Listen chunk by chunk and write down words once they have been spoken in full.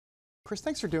Chris,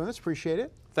 thanks for doing this. Appreciate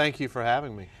it. Thank you for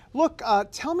having me. Look,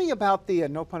 tell me about the,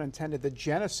 no pun intended, the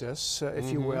genesis,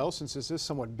 if you will, since this is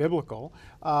somewhat biblical,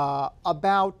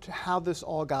 about how this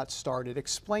all got started.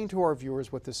 Explain to our viewers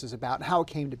what this is about and how it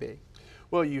came to be.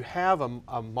 Well, you have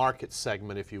a market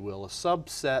segment, if you will, a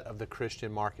subset of the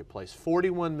Christian marketplace,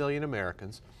 41 million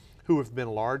Americans who have been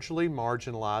largely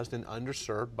marginalized and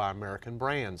underserved by American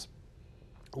brands.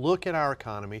 Look at our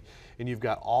economy, and you've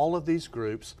got all of these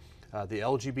groups, the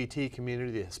LGBT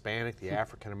community, the Hispanic, the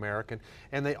African American,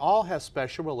 and they all have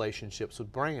special relationships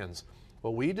with brands.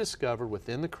 Well, we discovered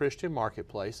within the Christian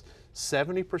marketplace,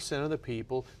 70% of the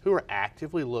people who are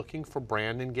actively looking for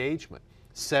brand engagement.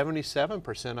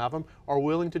 77% of them are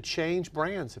willing to change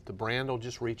brands if the brand will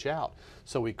just reach out.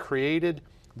 So we created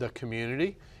the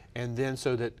community, and then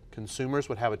so that consumers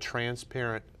would have a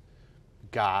transparent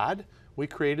guide, we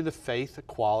created the Faith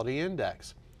Equality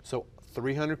Index. So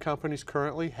 300 companies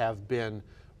currently have been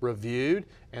reviewed,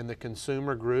 and the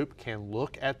consumer group can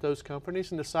look at those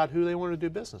companies and decide who they want to do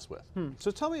business with. So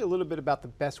tell me a little bit about the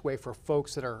best way for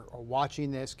folks that are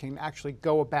watching this can actually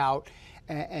go about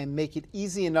and make it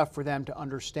easy enough for them to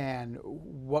understand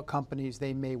what companies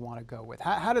they may want to go with.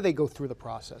 How do they go through the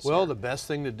process? Well, the best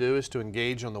thing to do is to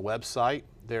engage on the website.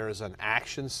 There is an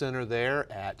action center there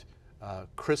at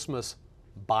Christmas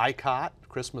Boycott,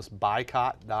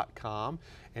 christmasboycott.com,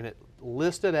 and it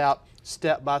listed out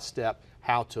step by step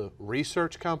how to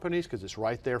research companies, because it's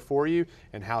right there for you,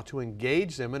 and how to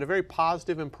engage them in a very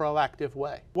positive and proactive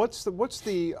way. What's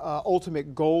the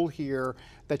ultimate goal here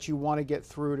that you want to get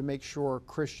through to make sure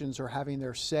Christians are having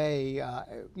their say,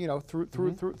 you know,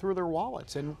 through their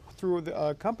wallets and through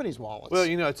the companies' wallets? Well,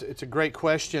 you know, it's a great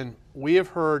question. We have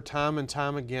heard time and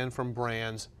time again from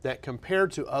brands that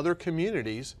compared to other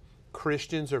communities,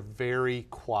 Christians are very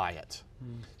quiet.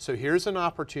 So here's an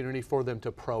opportunity for them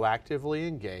to proactively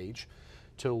engage,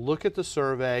 to look at the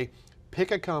survey, pick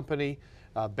a company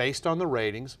based on the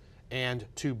ratings, and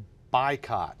to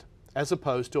boycott as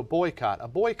opposed to a boycott. A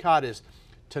boycott is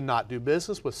to not do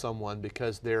business with someone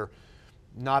because they're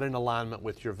not in alignment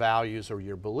with your values or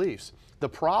your beliefs. The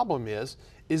problem is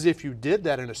if you did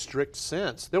that in a strict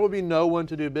sense, there would be no one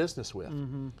to do business with.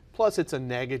 Plus, it's a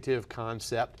negative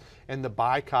concept, and the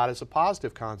boycott is a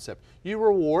positive concept. You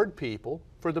reward people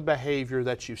for the behavior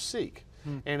that you seek.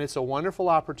 And it's a wonderful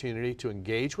opportunity to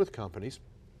engage with companies,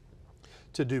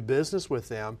 to do business with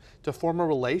them, to form a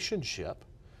relationship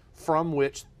from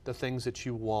which the things that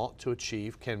you want to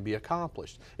achieve can be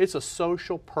accomplished. It's a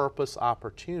social purpose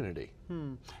opportunity.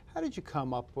 How did you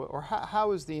come up with, or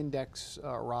how is the index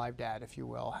arrived at, if you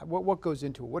will? What goes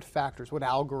into it? What factors, what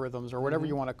algorithms, or whatever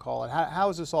you want to call it? How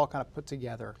is this all kind of put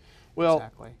together? Well,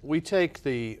 exactly? We take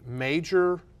the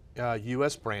major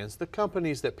U.S. brands, the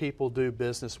companies that people do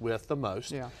business with the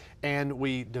most, and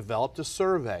we developed a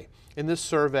survey. And this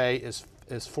survey is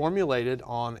formulated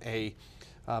on a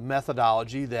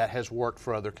methodology that has worked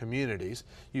for other communities.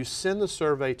 You send the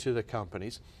survey to the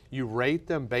companies, you rate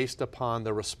them based upon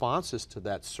the responses to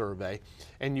that survey,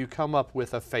 and you come up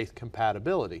with a faith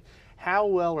compatibility. How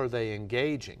well are they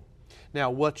engaging? Now,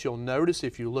 what you'll notice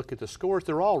if you look at the scores,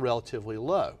 they're all relatively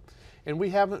low. And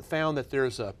we haven't found that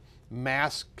there's a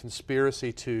mass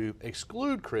conspiracy to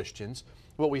exclude Christians.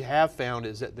 What we have found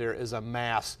is that there is a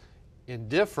mass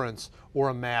indifference or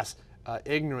a mass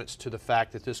ignorance to the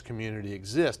fact that this community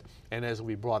exists. And as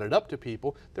we brought it up to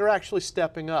people, they're actually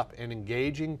stepping up and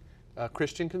engaging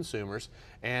Christian consumers,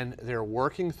 and they're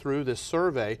working through this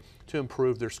survey to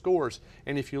improve their scores.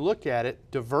 And if you look at it,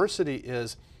 diversity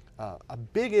is a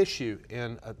big issue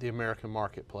in the American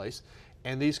marketplace,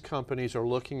 and these companies are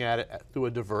looking at it through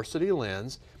a diversity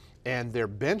lens, and they're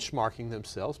benchmarking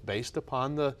themselves based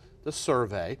upon the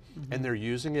survey, and they're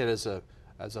using it as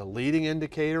a leading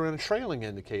indicator and a trailing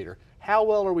indicator. How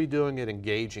well are we doing at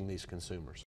engaging these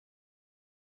consumers?